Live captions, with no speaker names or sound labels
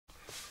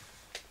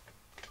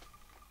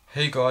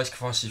Hey guys,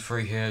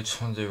 Capacity3 here.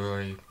 Just want to do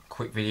a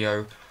quick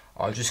video.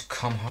 I just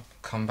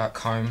come back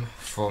home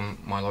from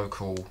my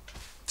local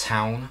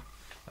town,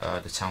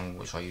 the town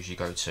which I usually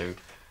go to.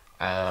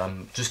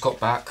 Just got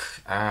back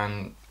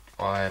and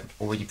I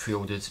already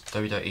pre-ordered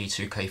WWE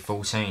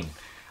 2K14,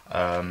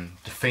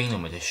 the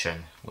Phenom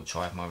Edition, which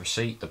I have my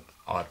receipt.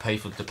 I paid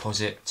for the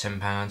deposit,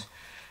 £10.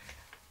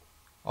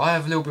 I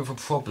have a little bit of a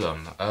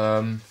problem.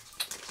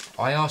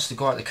 I asked the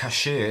guy at the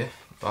cashier,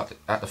 but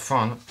at the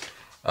front,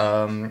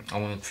 I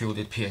want to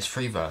pre-order the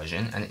PS3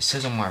 version, and it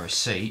says on my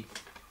receipt,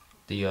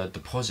 the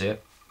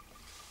deposit,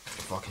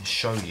 if I can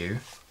show you,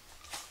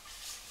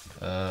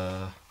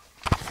 I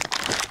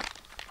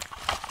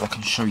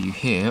can show you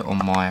here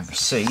on my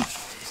receipt,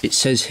 it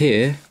says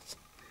here,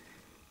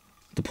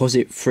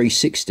 deposit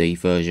 360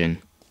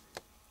 version,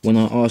 when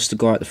I asked the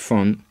guy at the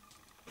front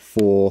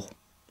for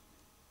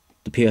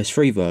the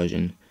PS3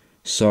 version.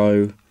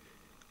 So,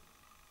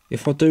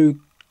 if I do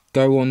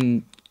go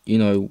on, you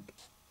know,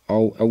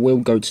 I will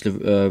go to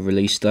the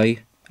release day.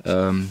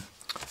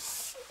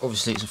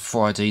 Obviously it's a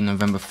Friday,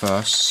 November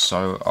 1st,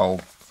 so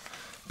I'll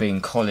be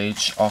in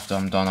college. After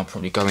I'm done, I'll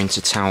probably go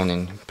into town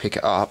and pick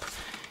it up.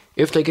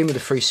 If they give me the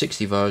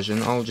 360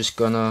 version, I'll just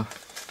gonna,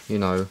 you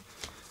know,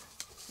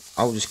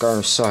 I'll just go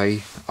and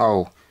say,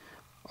 oh,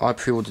 I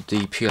pre-ordered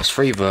the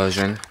PS3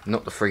 version,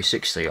 not the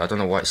 360. I don't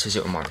know why it says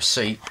it on my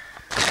receipt,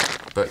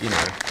 but you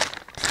know,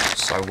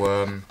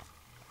 so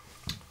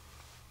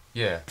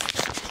yeah,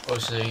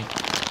 obviously.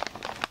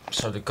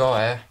 So the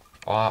guy,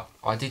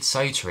 I did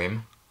say to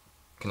him,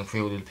 can I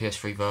pre-order the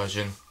PS3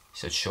 version? He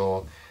said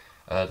sure.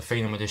 The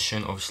Phenom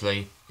Edition,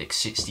 obviously,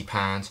 it's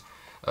 £60.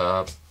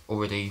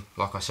 Already,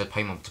 like I said,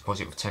 pay my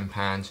deposit with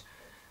 £10.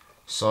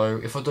 So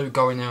if I do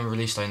go in there on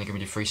release day and they give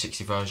me the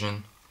 360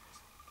 version,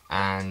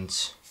 and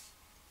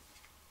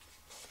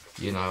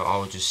you know,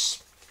 I'll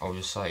just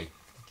say,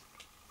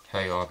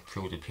 hey, I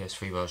pre-ordered the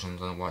PS3 version. I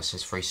don't know why it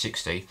says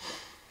 360.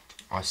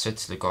 I said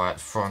to the guy at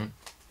the front,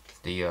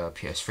 the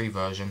PS3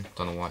 version, I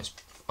don't know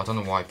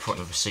why I put on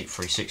the receipt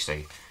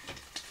 360.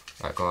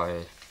 That guy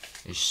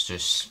is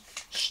just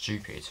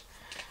stupid.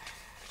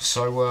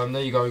 So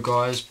there you go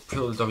guys,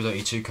 pre-order the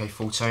WWE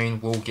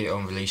 2K14, we'll get it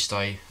on release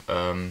day,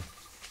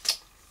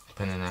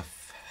 depending on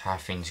how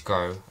things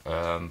go,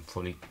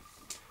 probably,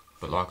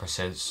 but like I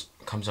said, it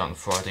comes out on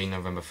Friday,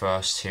 November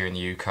 1st here in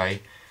the UK,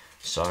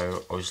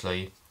 so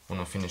obviously when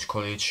I finish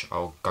college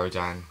I'll go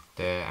down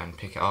there and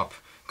pick it up,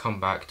 come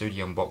back, do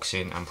the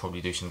unboxing and probably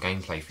do some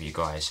gameplay for you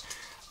guys.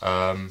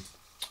 I'm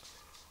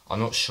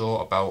not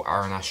sure about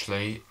Aaron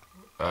Ashley,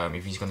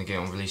 if he's going to get it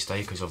on release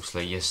day, because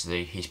obviously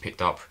yesterday he's picked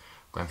up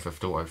Grand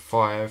Theft Auto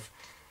 5,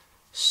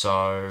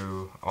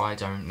 so I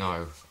don't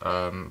know.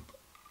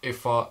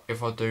 If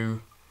I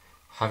do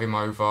have him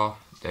over,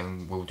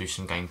 then we'll do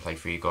some gameplay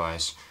for you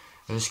guys.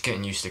 I'm just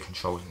getting used to the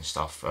controls and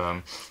stuff.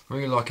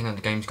 Really liking how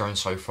the game's going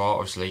so far.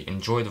 Obviously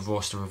enjoy the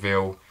roster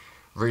reveal.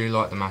 Really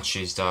like the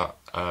matches that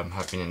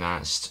have been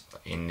announced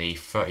in the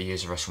 30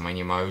 years of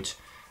WrestleMania mode.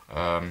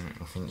 I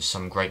think there's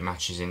some great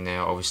matches in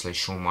there. Obviously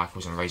Shawn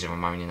Michaels and Razor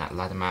Ramon in that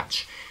ladder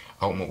match.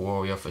 Ultimate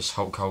Warrior vs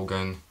Hulk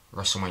Hogan.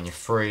 WrestleMania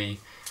 3.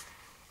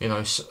 You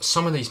know,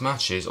 some of these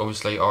matches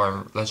obviously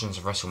are Legends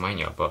of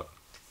WrestleMania, but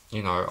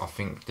you know, I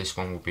think this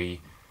one will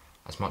be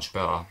as much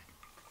better.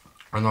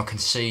 And I can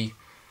see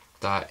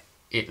that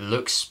it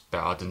looks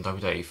better than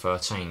WWE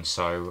 13.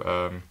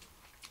 So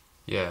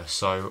yeah,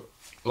 so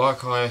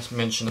like I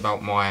mentioned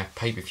about my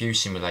pay-per-view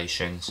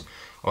simulations,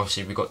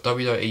 obviously we've got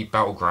WWE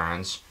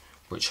Battlegrounds,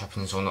 which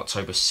happens on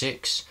October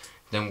 6th.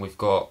 Then we've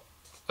got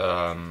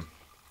Hell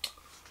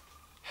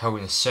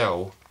in a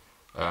Cell,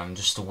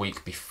 just a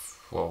week before,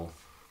 well,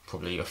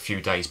 probably a few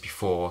days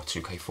before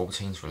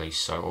 2K14's release.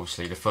 So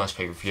obviously the first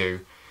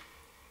pay-per-view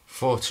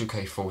for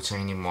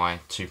 2K14 in my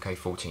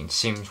 2K14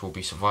 Sims will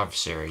be Survivor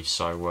Series.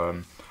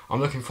 So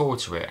I'm looking forward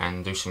to it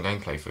and do some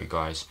gameplay for you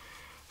guys.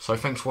 So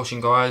thanks for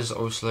watching guys.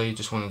 Obviously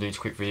just want to do a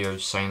quick video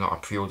saying that I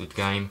pre-ordered the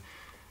game,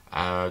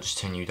 just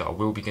telling you that I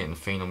will be getting the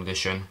Phenom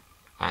Edition,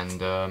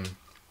 and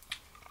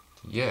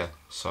yeah,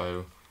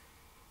 so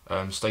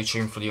stay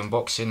tuned for the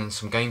unboxing and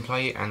some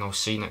gameplay, and I'll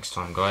see you next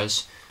time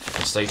guys,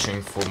 and stay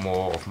tuned for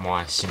more of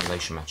my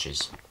simulation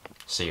matches.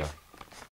 See ya.